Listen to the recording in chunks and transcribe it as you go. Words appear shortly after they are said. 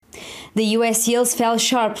The US yields fell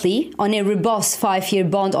sharply on a robust 5-year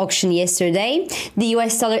bond auction yesterday. The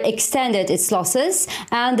US dollar extended its losses,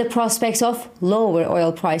 and the prospects of lower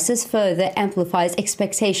oil prices further amplifies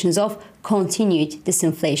expectations of continued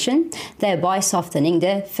disinflation, thereby softening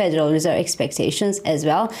the Federal Reserve expectations as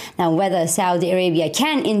well. Now, whether Saudi Arabia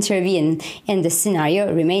can intervene in the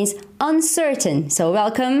scenario remains uncertain. So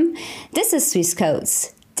welcome. This is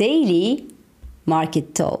Swissquote's Daily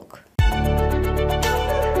Market Talk.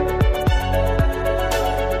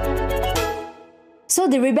 So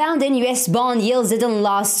the rebound in US bond yields didn't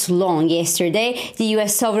last long yesterday. The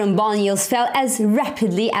US sovereign bond yields fell as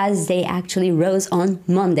rapidly as they actually rose on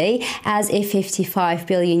Monday, as a $55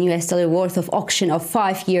 billion worth of auction of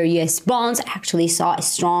 5-year US bonds actually saw a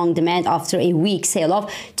strong demand after a weak sale of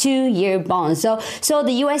 2-year bonds. So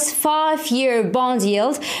the US 5-year bond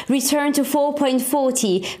yield returned to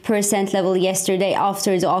 4.40% level yesterday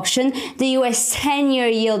after the auction. The US 10-year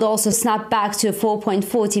yield also snapped back to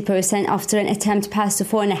 4.40% after an attempt past the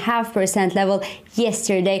 4.5% level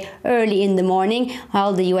yesterday early in the morning,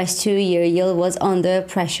 while the US 2-year yield was under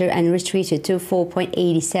pressure and retreated to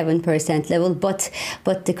 4.87% level. But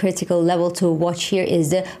the critical level to watch here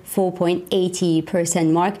is the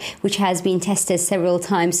 4.80% mark, which has been tested several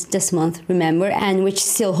times this month, remember, and which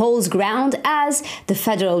still holds ground, as the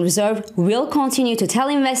Federal Reserve will continue to tell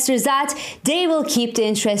investors that they will keep the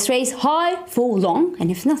interest rates high for long,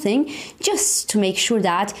 and if nothing, just to make sure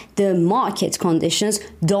that the market conditions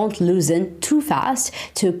don't loosen too fast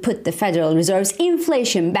to put the Federal Reserve's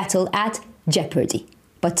inflation battle at jeopardy.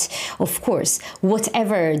 But of course,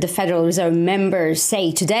 whatever the Federal Reserve members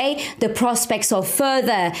say today, the prospects of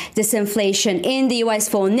further disinflation in the US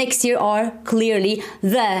for next year are clearly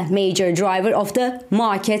the major driver of the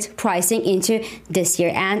market pricing into this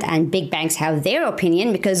year. And big banks have their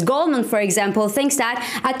opinion, because Goldman, for example, thinks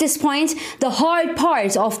that at this point, the hard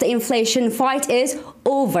part of the inflation fight is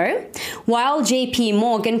over, while JP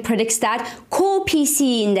Morgan predicts that core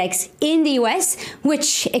PCE index in the US,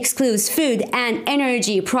 which excludes food and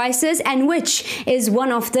energy prices and which is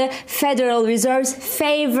one of the Federal Reserve's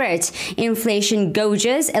favorite inflation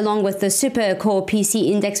gauges, along with the super core PCE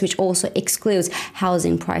index, which also excludes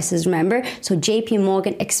housing prices, remember. So JP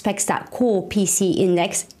Morgan expects that core PCE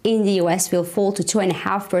index in the US will fall to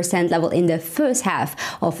 2.5% level in the first half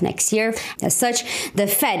of next year. As such, the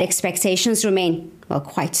Fed expectations remain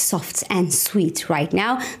quite soft and sweet right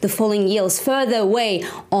now. The falling yields further weigh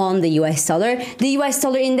on the US dollar. The US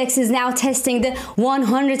dollar index is now testing the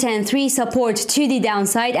 103 support to the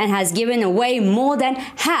downside and has given away more than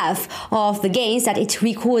half of the gains that it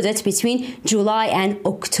recorded between July and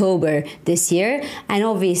October this year. And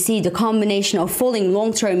obviously, the combination of falling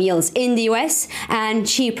long-term yields in the US and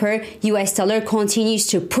cheaper US dollar continues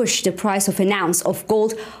to push the price of an ounce of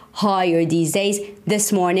gold higher these days.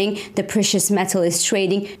 This morning, the precious metal is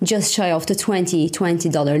trading just shy of the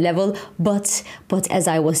 $20 level. But as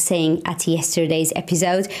I was saying at yesterday's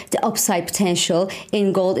episode, the upside potential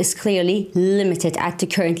in gold is clearly limited at the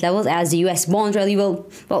current levels, as the US bond rally will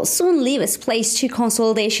soon leave its place to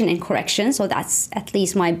consolidation and correction. So that's at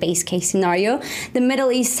least my base case scenario. The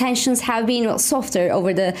Middle East tensions have been softer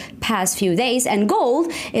over the past few days, and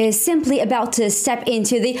gold is simply about to step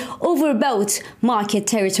into the overbought market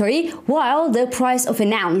territory, while the price of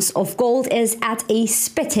an ounce of gold is at a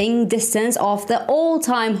spitting distance of the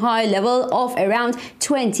all-time high level of around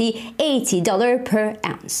 $20.80 per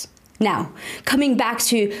ounce. Now, coming back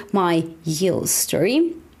to my yield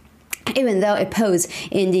story. Even though a pause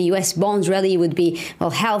in the US bond rally would be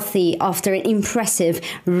healthy after an impressive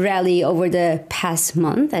rally over the past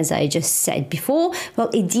month, as I just said before,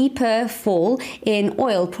 a deeper fall in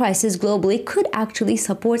oil prices globally could actually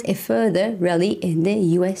support a further rally in the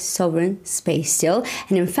US sovereign space still.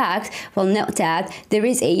 And in fact, note that there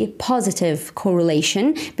is a positive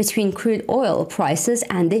correlation between crude oil prices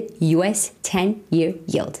and the US 10-year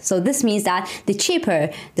yield. So this means that the cheaper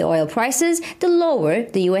the oil prices, the lower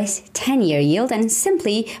the US 10-year yield, and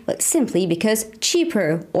simply because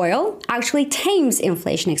cheaper oil actually tames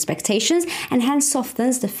inflation expectations and hence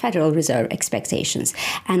softens the Federal Reserve expectations.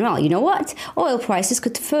 And you know what? Oil prices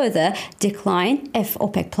could further decline if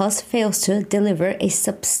OPEC Plus fails to deliver a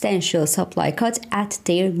substantial supply cut at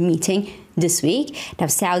their meeting this week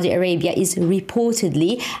that Saudi Arabia is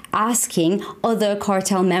reportedly asking other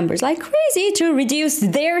cartel members like crazy to reduce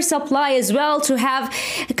their supply as well, to have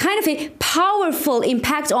kind of a powerful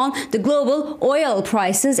impact on the global oil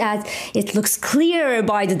prices, as it looks clear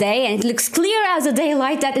by the day, and it looks clear as a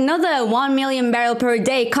daylight that another 1 million barrel per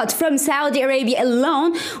day cut from Saudi Arabia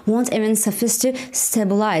alone won't even suffice to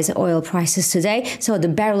stabilize oil prices today. So the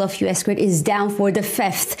barrel of US crude is down for the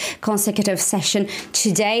 5th consecutive session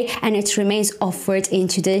today, and it remains upward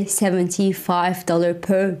into the $75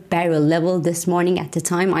 per barrel level this morning at the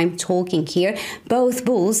time I'm talking here. Both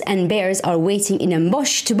bulls and bears are waiting in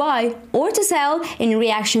ambush to buy or to sell in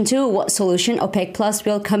reaction to what solution OPEC Plus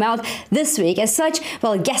will come out this week. As such,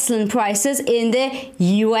 well, gasoline prices in the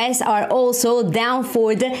US are also down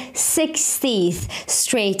for the 60th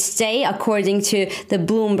straight day, according to the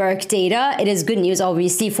Bloomberg data. It is good news,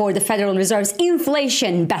 obviously, for the Federal Reserve's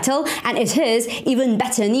inflation battle, and it is even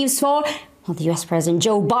better news for the US President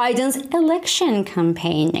Joe Biden's election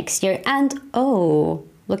campaign next year. And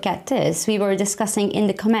look at this. We were discussing in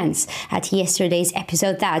the comments at yesterday's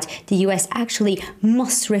episode that the US actually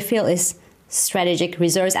must refill its strategic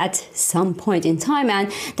reserves at some point in time,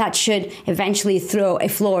 and that should eventually throw a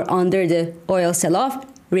floor under the oil sell-off.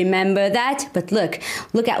 Remember that? But look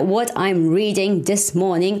at what I'm reading this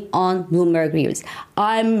morning on Bloomberg News.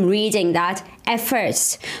 I'm reading that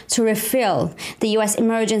efforts to refill the US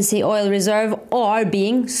emergency oil reserve are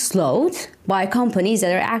being slowed by companies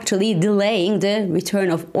that are actually delaying the return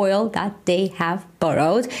of oil that they have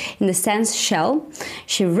borrowed. In the sense, Shell,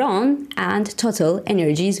 Chevron, and Total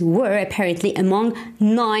Energies were apparently among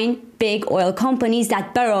 9 big oil companies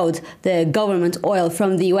that borrowed the government oil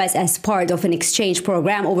from the US as part of an exchange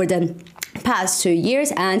program over the past 2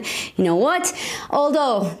 years. And you know what?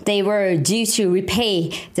 Although they were due to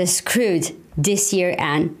repay this crude this year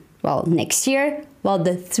and, well, next year, well,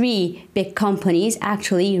 the 3 big companies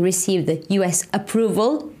actually received the US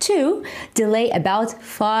approval to delay about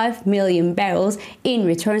 5 million barrels in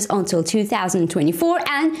returns until 2024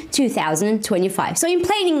 and 2025. So in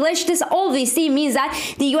plain English, this obviously means that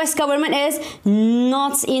the US government is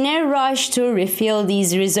not in a rush to refill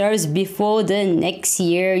these reserves before the next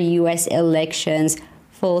year US elections.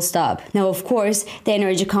 Full stop. Now, of course, the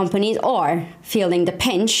energy companies are feeling the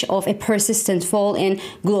pinch of a persistent fall in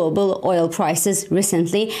global oil prices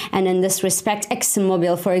recently. And in this respect,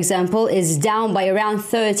 ExxonMobil, for example, is down by around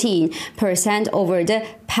 13% over the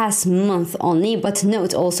past month only. But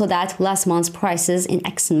note also that last month's prices in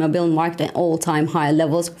ExxonMobil marked an all-time high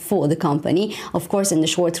levels for the company. Of course, in the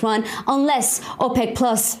short run, unless OPEC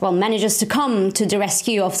Plus, manages to come to the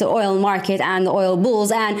rescue of the oil market and the oil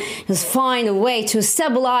bulls and just find a way to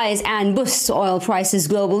stabilize and boost oil prices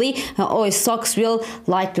globally, oil stocks will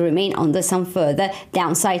likely remain under some further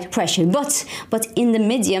downside pressure. But in the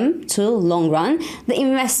medium to long run, the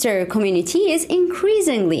investor community is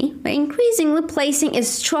increasingly placing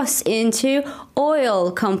its trust into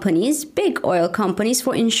oil companies, big oil companies,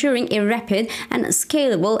 for ensuring a rapid and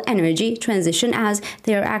scalable energy transition, as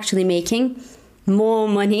they are actually making more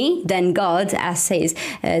money than God, as says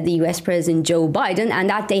the US President Joe Biden,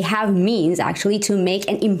 and that they have means actually to make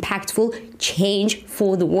an impactful change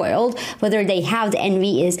for the world. Whether they have the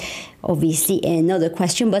envy is obviously another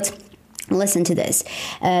question, but listen to this.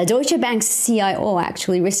 Deutsche Bank's CIO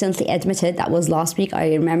actually recently admitted, that was last week,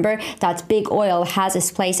 I remember, that big oil has its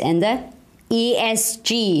place in the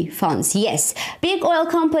ESG funds. Yes, big oil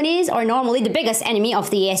companies are normally the biggest enemy of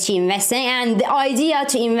the ESG investing, and the idea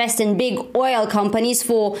to invest in big oil companies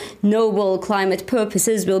for noble climate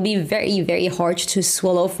purposes will be very, very hard to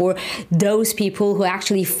swallow for those people who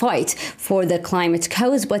actually fight for the climate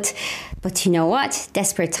cause. But you know what?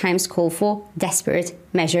 Desperate times call for desperate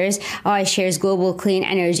measures. iShares Global Clean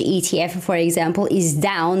Energy ETF, for example, is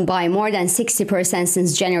down by more than 60%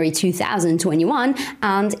 since January 2021,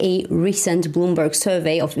 and a recent Bloomberg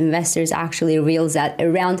survey of investors actually reveals that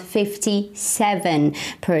around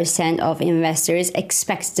 57% of investors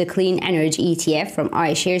expect the clean energy ETF from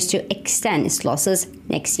iShares to extend its losses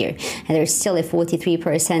next year. And there's still a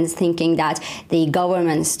 43% thinking that the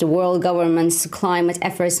world government's climate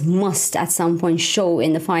efforts must at some point show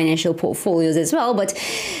in the financial portfolios as well. But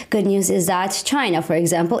good news is that China, for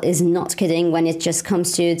example, is not kidding when it just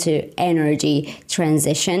comes to energy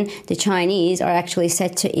transition. The Chinese are actually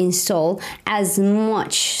set to install as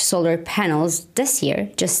much solar panels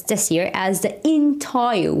just this year, as the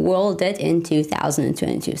entire world did in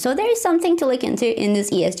 2022. So there is something to look into in these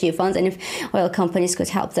ESG funds, and if oil companies could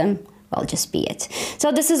help them, well, just be it.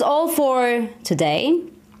 So this is all for today.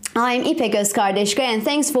 I'm İpek Özkardeşkaya, and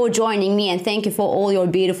thanks for joining me, and thank you for all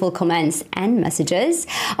your beautiful comments and messages.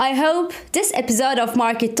 I hope this episode of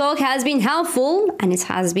Market Talk has been helpful and it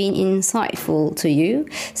has been insightful to you.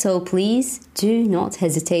 So please do not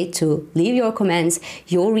hesitate to leave your comments,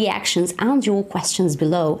 your reactions, and your questions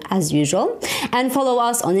below as usual. And follow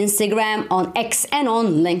us on Instagram, on X, and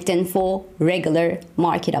on LinkedIn for regular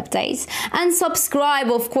market updates. And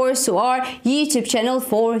subscribe, of course, to our YouTube channel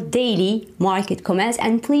for daily market comments.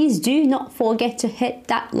 And please do not forget to hit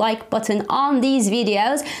that like button on these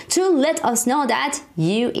videos to let us know that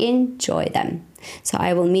you enjoy them. So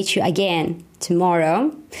I will meet you again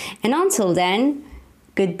tomorrow. And until then,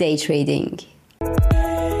 good day trading.